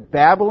sense that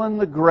Babylon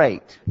the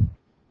Great,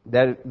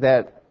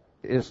 that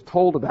is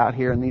told about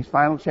here in these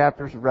final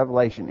chapters of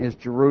Revelation, is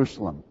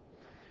Jerusalem.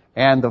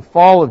 And the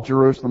fall of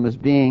Jerusalem is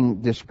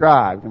being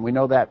described, and we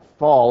know that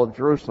fall of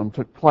Jerusalem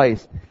took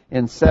place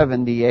in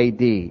 70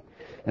 A.D.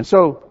 And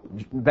so,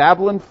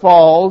 Babylon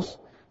falls.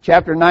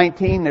 Chapter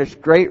 19, there's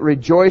great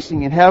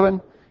rejoicing in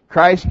heaven.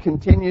 Christ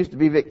continues to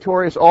be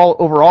victorious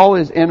over all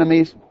His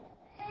enemies.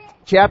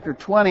 Chapter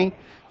 20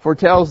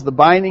 foretells the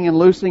binding and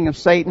loosing of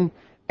Satan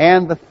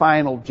and the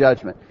final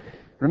judgment.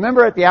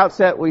 Remember at the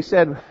outset we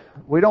said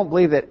we don't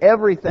believe that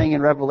everything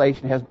in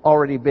Revelation has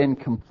already been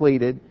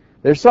completed.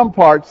 There's some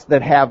parts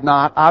that have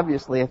not.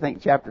 Obviously, I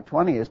think chapter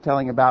 20 is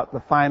telling about the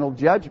final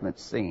judgment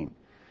scene.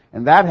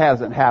 And that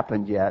hasn't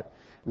happened yet.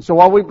 And so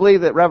while we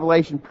believe that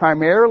Revelation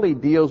primarily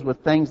deals with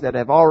things that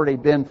have already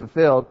been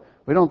fulfilled,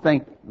 we don't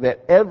think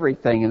that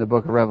everything in the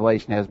book of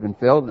Revelation has been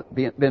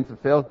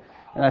fulfilled.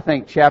 And I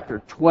think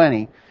chapter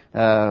 20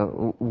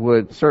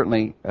 would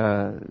certainly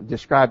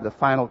describe the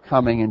final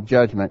coming and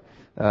judgment.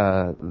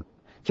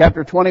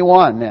 Chapter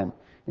 21 then.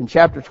 In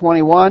chapter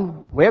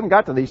 21, we haven't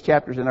got to these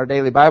chapters in our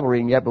daily Bible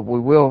reading yet, but we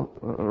will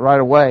right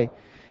away.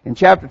 In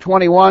chapter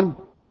 21,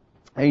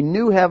 a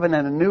new heaven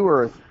and a new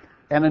earth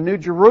and a new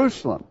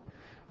Jerusalem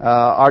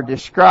are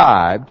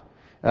described.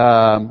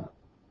 And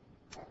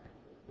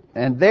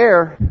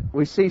there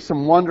we see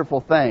some wonderful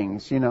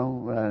things,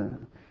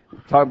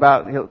 talk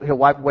about He'll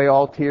wipe away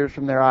all tears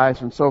from their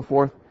eyes and so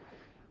forth.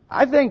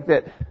 I think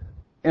that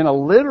in a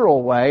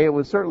literal way, it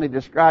would certainly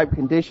describe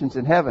conditions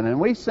in heaven. And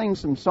we sing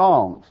some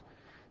songs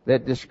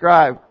that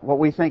describe what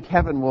we think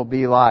heaven will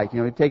be like.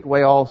 We take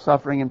away all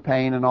suffering and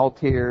pain and all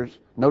tears,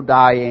 no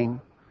dying.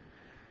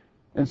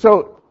 And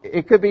so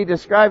it could be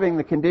describing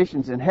the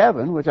conditions in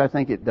heaven, which I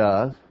think it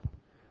does.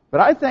 But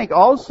I think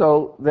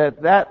also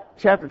that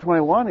chapter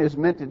 21 is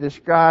meant to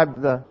describe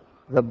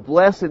the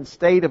blessed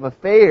state of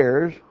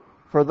affairs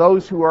for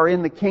those who are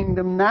in the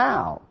kingdom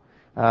now.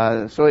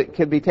 So it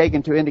can be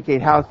taken to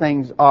indicate how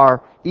things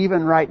are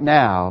even right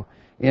now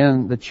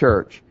in the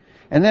church.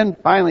 And then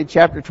finally,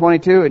 chapter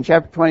 22. In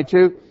chapter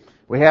 22,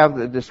 we have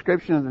the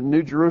description of the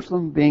New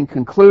Jerusalem being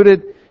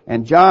concluded,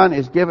 and John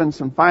is given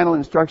some final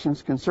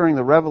instructions concerning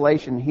the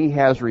revelation he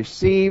has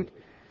received.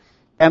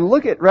 And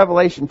look at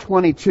Revelation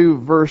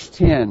 22, verse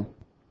 10.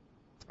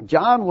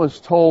 John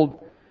was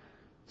told,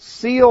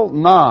 "Seal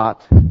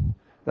not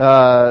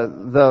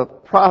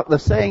the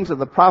sayings of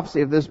the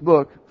prophecy of this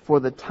book, for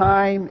the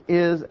time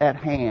is at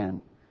hand."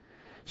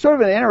 Sort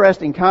of an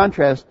interesting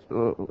contrast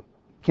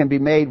can be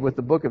made with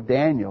the book of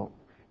Daniel.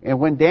 And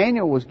when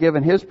Daniel was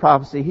given his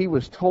prophecy, he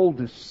was told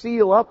to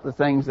seal up the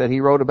things that he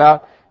wrote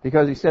about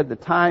because he said the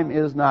time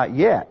is not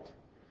yet.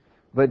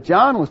 But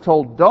John was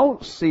told,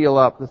 don't seal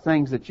up the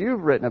things that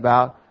you've written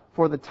about,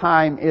 for the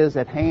time is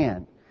at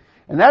hand.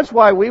 And that's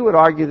why we would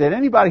argue that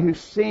anybody who's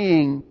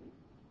seeing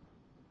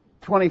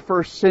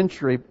 21st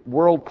century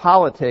world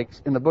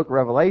politics in the book of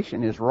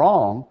Revelation is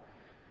wrong,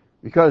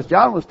 because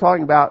John was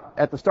talking about,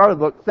 at the start of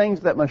the book,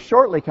 things that must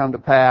shortly come to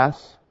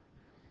pass.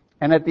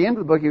 And at the end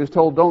of the book, he was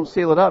told, don't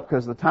seal it up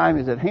because the time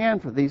is at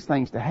hand for these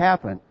things to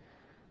happen.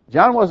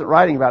 John wasn't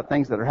writing about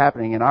things that are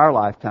happening in our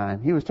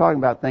lifetime. He was talking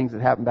about things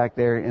that happened back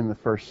there in the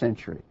first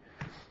century.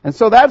 And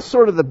so that's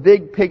sort of the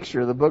big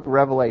picture of the book of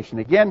Revelation.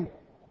 Again,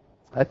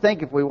 I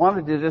think if we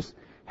wanted to just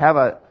have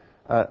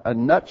a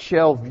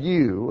nutshell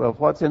view of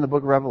what's in the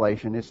book of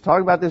Revelation, it's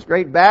talking about this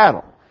great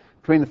battle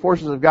between the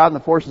forces of God and the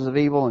forces of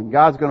evil, and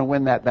God's going to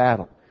win that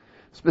battle.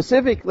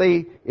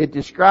 Specifically, it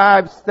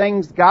describes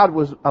things God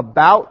was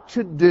about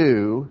to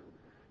do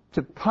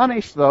to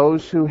punish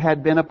those who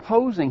had been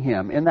opposing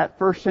Him in that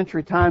first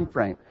century time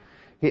frame.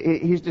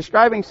 He's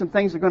describing some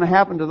things that are going to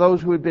happen to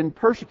those who had been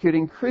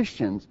persecuting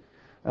Christians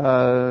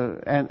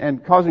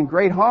and causing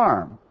great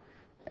harm.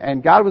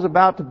 And God was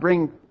about to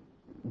bring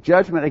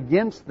judgment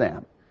against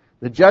them.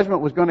 The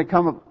judgment was going to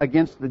come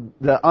against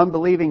the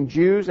unbelieving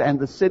Jews and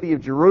the city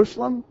of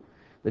Jerusalem.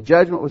 The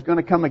judgment was going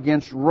to come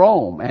against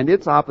Rome and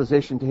its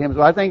opposition to Him.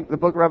 So I think the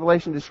book of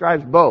Revelation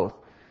describes both.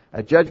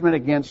 A judgment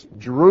against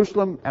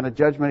Jerusalem and a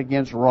judgment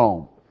against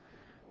Rome.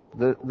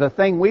 The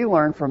thing we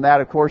learn from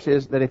that, of course,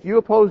 is that if you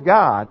oppose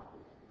God,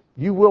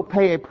 you will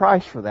pay a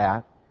price for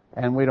that,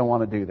 and we don't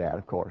want to do that,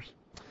 of course.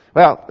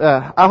 Well,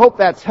 I hope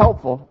that's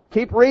helpful.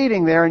 Keep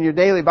reading there in your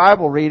daily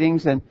Bible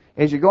readings, and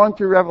as you're going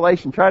through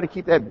Revelation, try to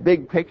keep that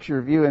big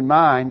picture view in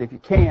mind if you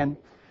can,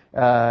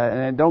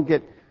 and don't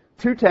get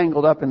too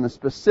tangled up in the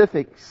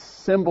specific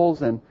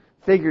symbols and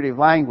figurative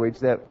language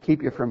that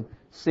keep you from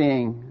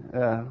seeing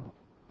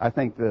I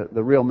think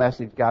the real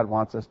message God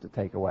wants us to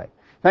take away.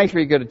 Thanks for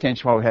your good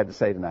attention to what we had to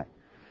say tonight.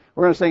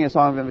 We're going to sing a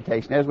song of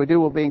invitation. As we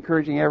do, we'll be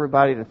encouraging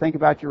everybody to think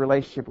about your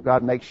relationship with God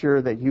and make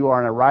sure that you are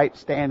in a right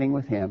standing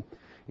with Him.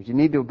 If you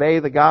need to obey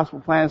the gospel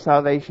plan of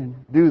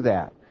salvation, do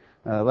that.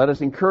 Let us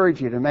encourage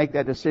you to make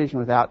that decision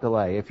without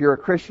delay. If you're a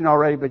Christian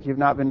already but you've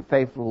not been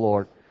faithful to the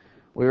Lord,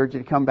 we urge you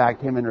to come back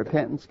to Him in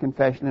repentance,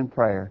 confession, and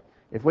prayer.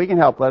 If we can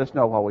help, let us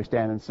know while we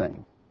stand and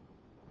sing.